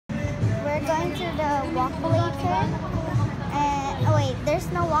we're going to the walkulator. Oh wait, there's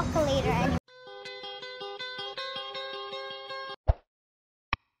no walkulator anymore.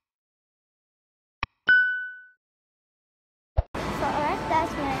 So alright,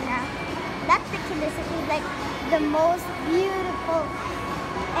 that's right now. That's the Kinder City, like the most beautiful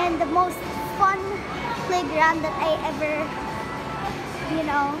and the most fun playground that I ever,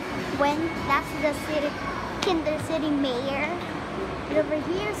 went. That's the city, Kinder City Mayor. And over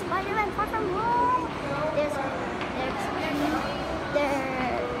here, Spiderman Far From Home. There's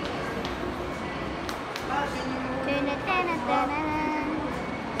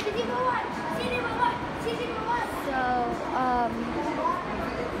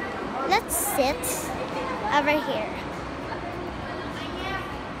let's sit over here.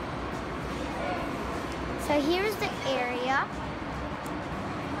 So here's the area.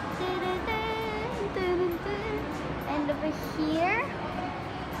 And over here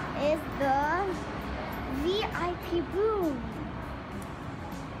is the VIP room.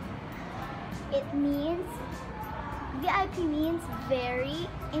 It means, VIP means very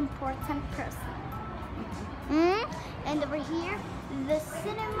important person. And over here, the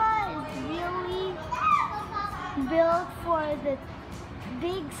cinema is really built for the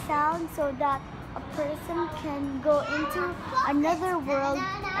big sound so that a person can go into another world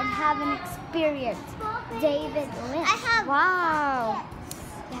and have an experience. David Lynch. Wow.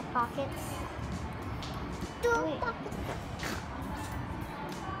 You have pockets? Pockets.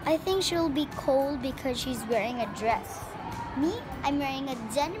 I think she'll be cold because she's wearing a dress. Me, I'm wearing a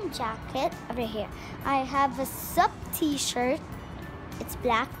denim jacket over here. I have a sub t-shirt. It's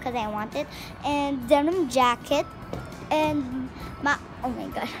black because I want it. And denim jacket. And oh my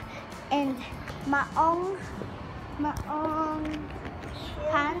god. And my own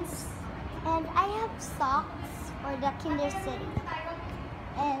pants. And I have socks for the Kinder City.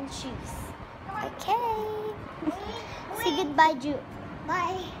 And shoes. Okay. Say goodbye, Ju.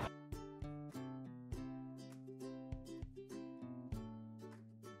 Bye.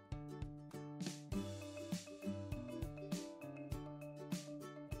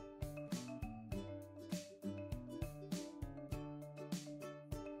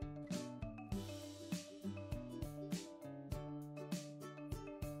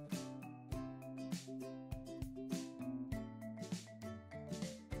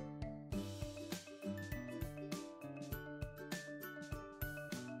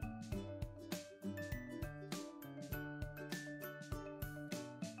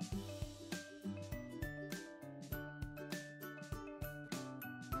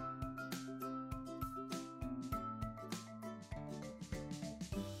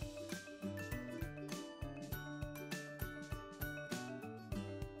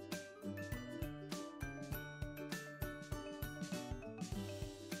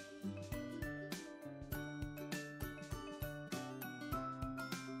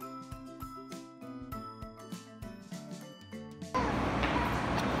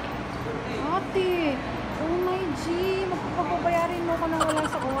 Ate, oh my G, magpapabayarin mo ko na wala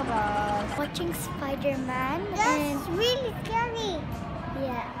sa oras. Watching Spiderman. That's really scary.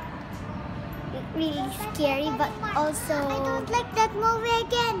 Yeah. Really scary, but also I don't like that movie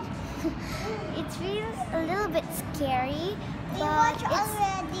again. It's really a little bit scary, but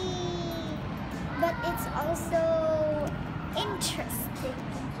it's also interesting.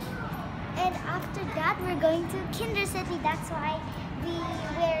 And after that, we're going to Kinder City. That's why we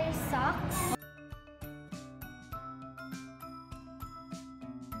wear socks.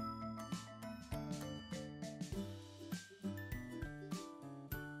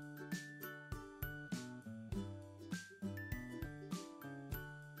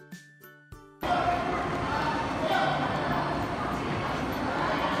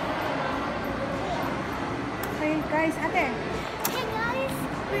 Hey guys, ate. Hey guys,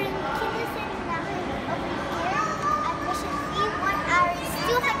 we're in Kinder City now. Over here, admission fee 1 hour is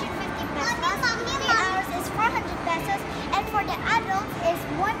 250 pesos, 3 hours is 400 pesos, and for the adults is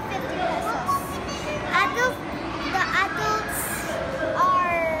 150 pesos. The adults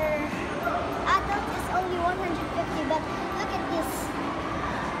is only 150, but look at this.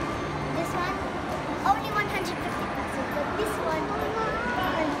 This one, only 150 pesos, but this one,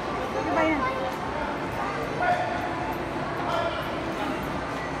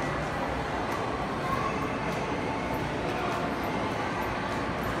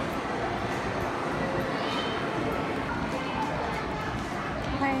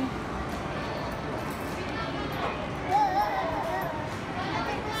 Okay.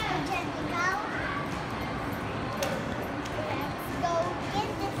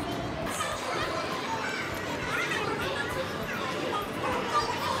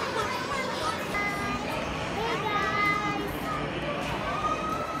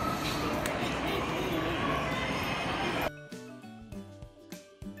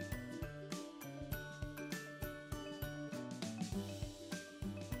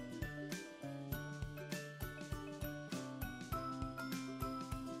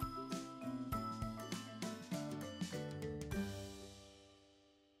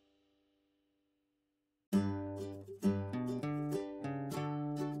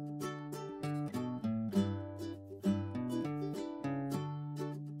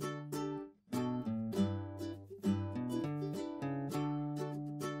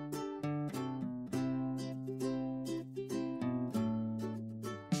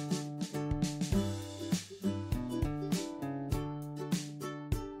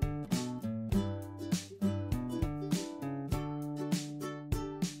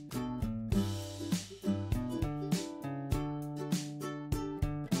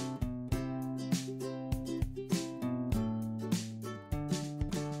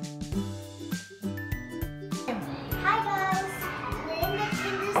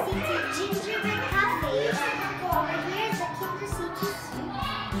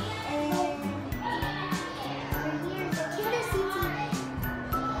 And over here is the Kinder City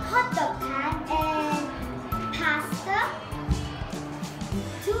hot dog pan and pasta,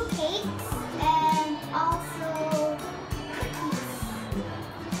 2 cakes, and also cookies.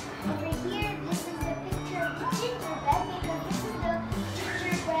 Over here, this is the picture of the gingerbread because this is the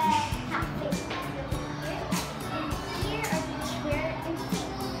gingerbread cafe. And here are the chair and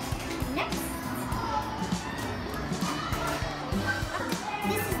cake. Next,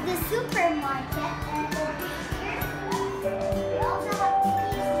 this is the supermarket, and over here we also have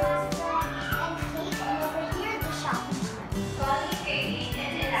cookies, pasta, and cake, and over here the shopping cart.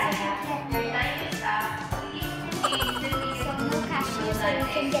 So no cashier, so you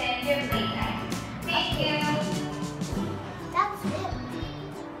can get. Thank you. That's it.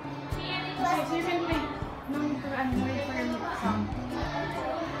 Okay, so you can wait. No need to wait for your song.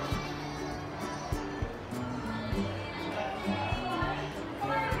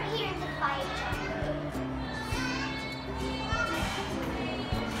 Over here is the fire truck.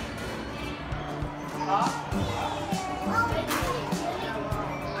 Okay, okay. Okay.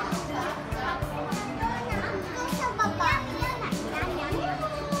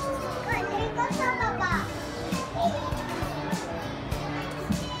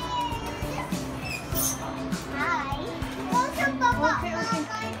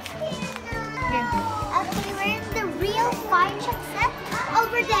 Okay, we're in the real fire truck set.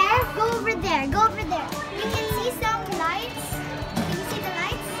 Over there, go over there, go over there. You can see some lights. Can you see the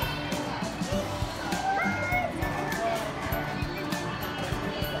lights?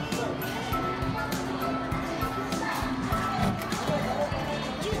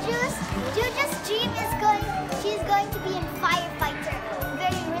 Juju's dream is she's going to be a firefighter.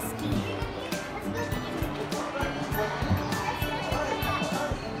 Very risky.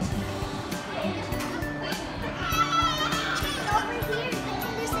 Over here,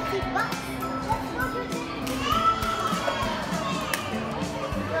 there's a big bus. Let's go over there.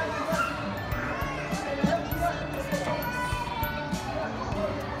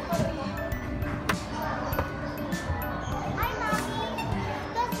 Hi, Mommy.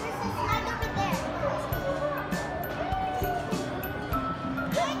 Look, there's a slide over there.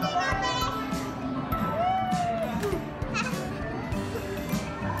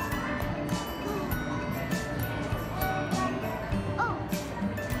 Oh,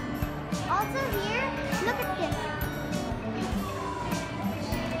 also here, look at this.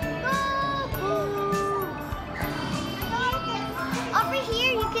 Over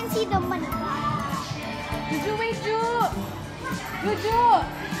here, you can see the money. Juju, wait, Ju! Juju!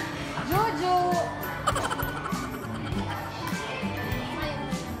 Juju!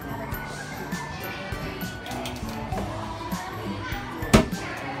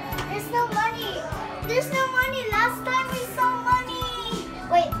 There's no money. There's no money. Last time we saw money.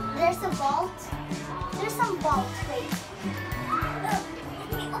 Wait, there's a vault. There's some vault. Wait. Let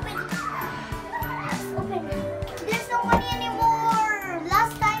me open it. Let's open it. There's no money anymore.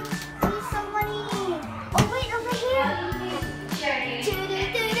 Last time we saw money. Oh wait, over here.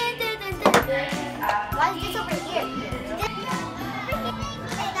 Why is this over here?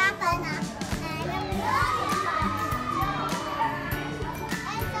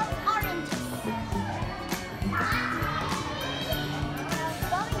 And some oranges.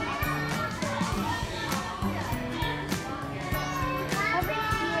 Over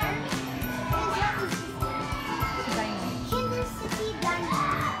here is Kinder City Dining.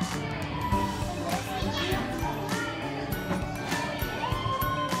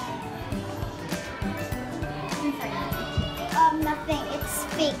 Nothing. It's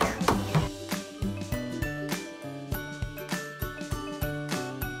fake.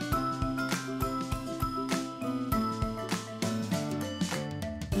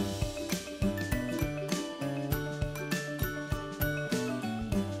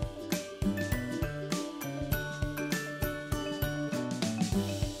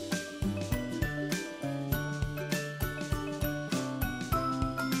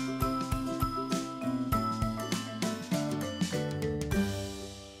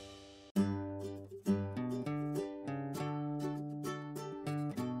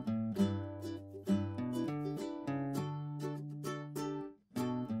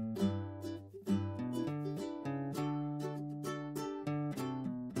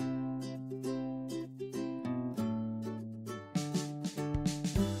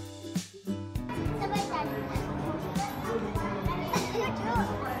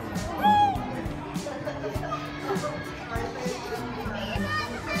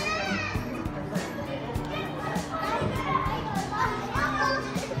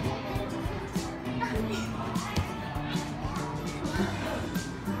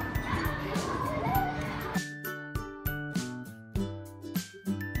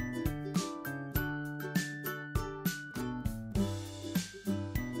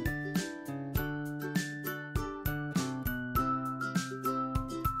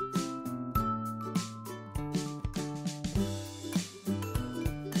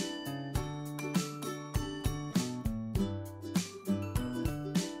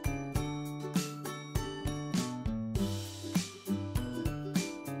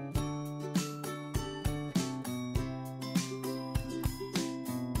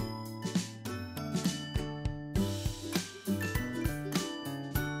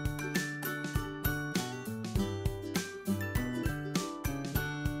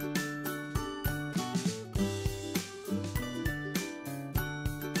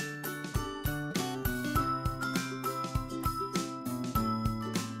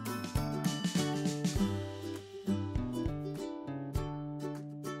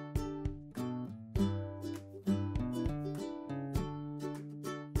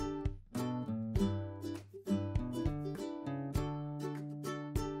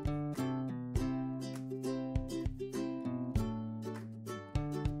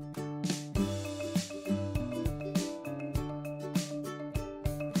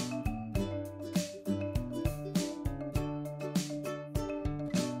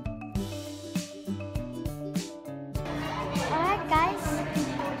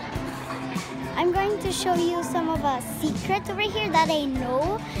 I'm going to show you some of a secret over here that I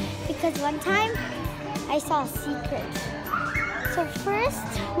know because one time I saw a secret. So first,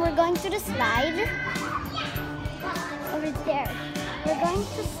 we're going to the slide over there. We're going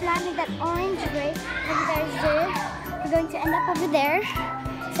to slide in that orange way. Over there is there. We're going to end up over there.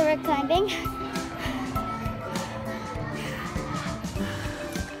 So we're climbing.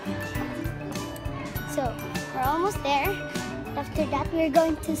 So we're almost there. After that, we're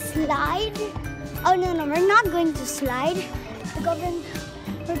going to slide. Oh no, we're not going to slide. We're going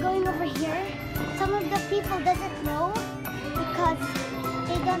over here. Some of the people doesn't know because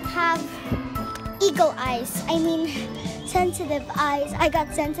they don't have eagle eyes. I mean, sensitive eyes. I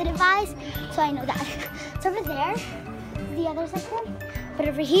got sensitive eyes, so I know that. So over there is the other section, but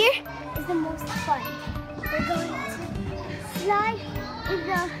over here is the most fun. We're going to slide in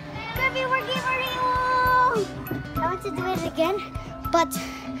the curvy worky. I want to do it again, but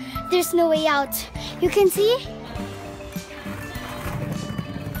there's no way out. You can see? You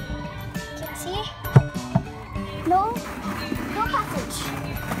can see? No passage.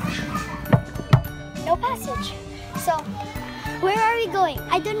 No passage. So, where are we going?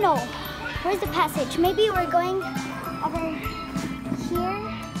 I don't know. Where's the passage? Maybe we're going over here.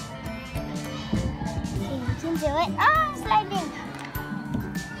 Okay, we can do it. Ah, I'm sliding.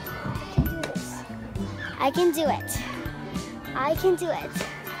 I can do it. I can do it.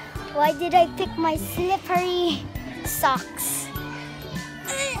 Why did I pick my slippery socks?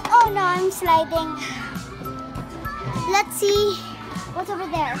 Oh no, I'm sliding. Let's see what's over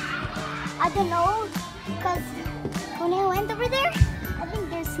there. I don't know, because when I went over there, I think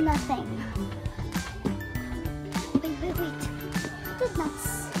there's nothing. Wait. I did not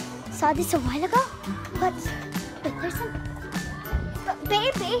saw this a while ago, but there's some. But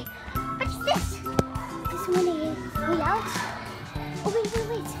baby, what's this? This one way out. Oh wait.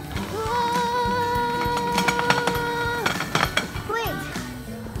 Wait.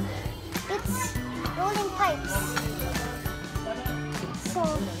 It's rolling pipes. So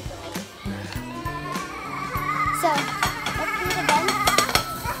let's do it again.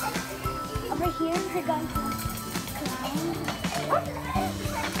 Over here we're going to climb.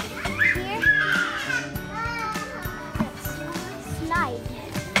 Here. Let's slide.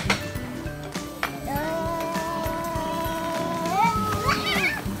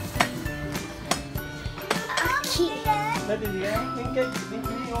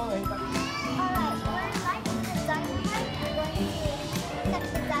 Alright, we're liking the dynamite. We're going to set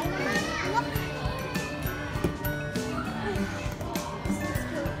the dynamite. Look. This is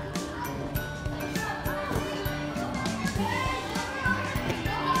cool.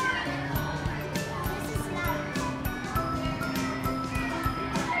 This is nice.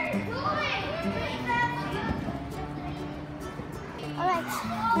 Alright,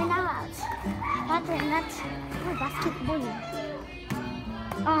 we're now out. Pattern, that's basketball.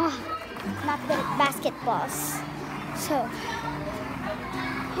 Not good at basketballs. So,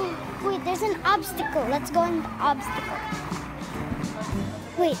 wait, there's an obstacle. Let's go on the obstacle.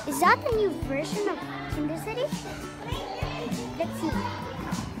 Wait, is that a new version of Kinder City? Let's see.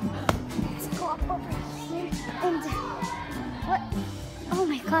 Let's go up over here and what? Oh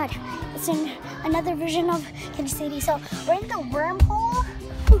my God! It's in another version of Kinder City. So we're in the wormhole.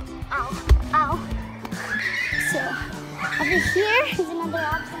 Ow. So, over here is another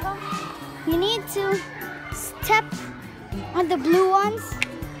obstacle. You need to step on the blue ones.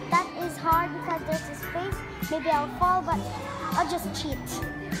 That is hard because there's a space. Maybe I'll fall, but I'll just cheat.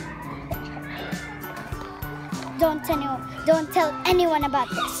 Don't tell anyone about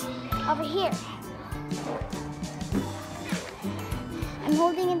this. Over here. I'm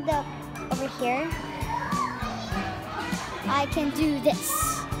holding it over here. I can do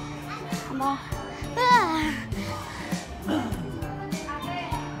this. Come on.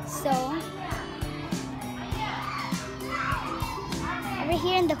 So, over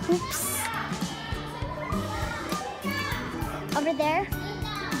here in the hoops. Over there,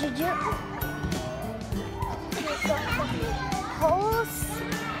 Juju. Holes.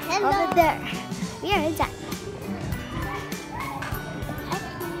 Over there. We are inside.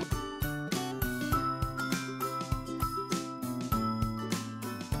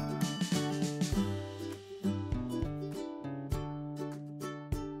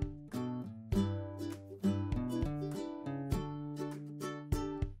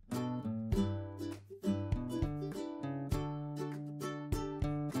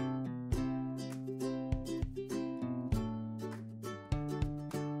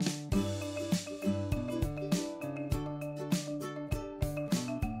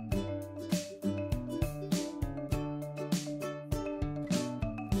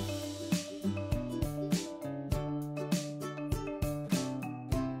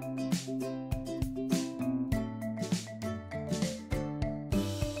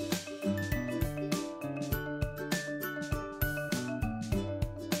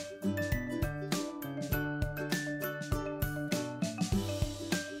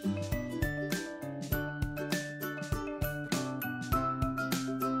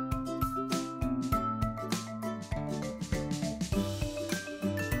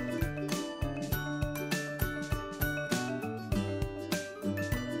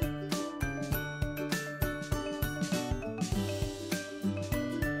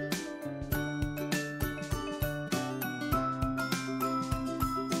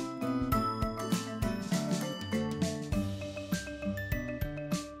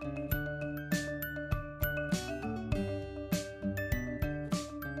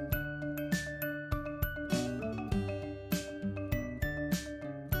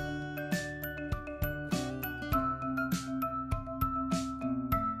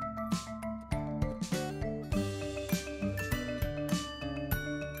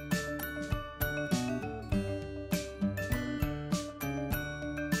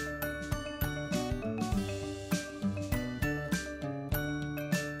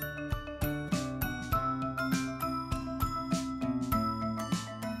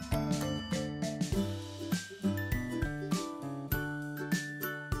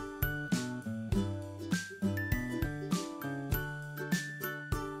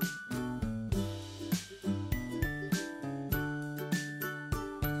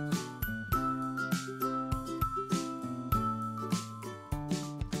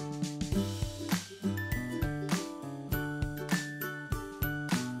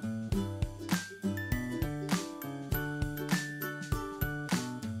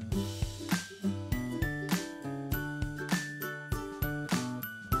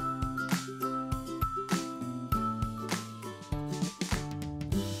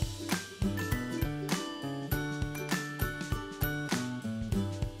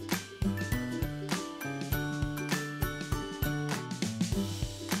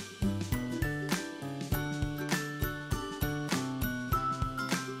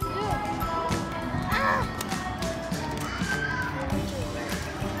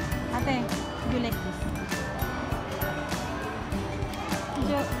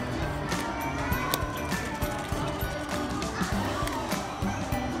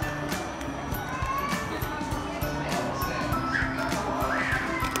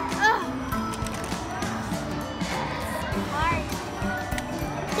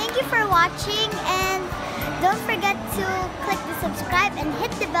 you for watching, and don't forget to click the subscribe and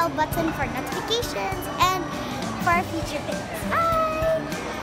hit the bell button for notifications and for our future videos. Bye!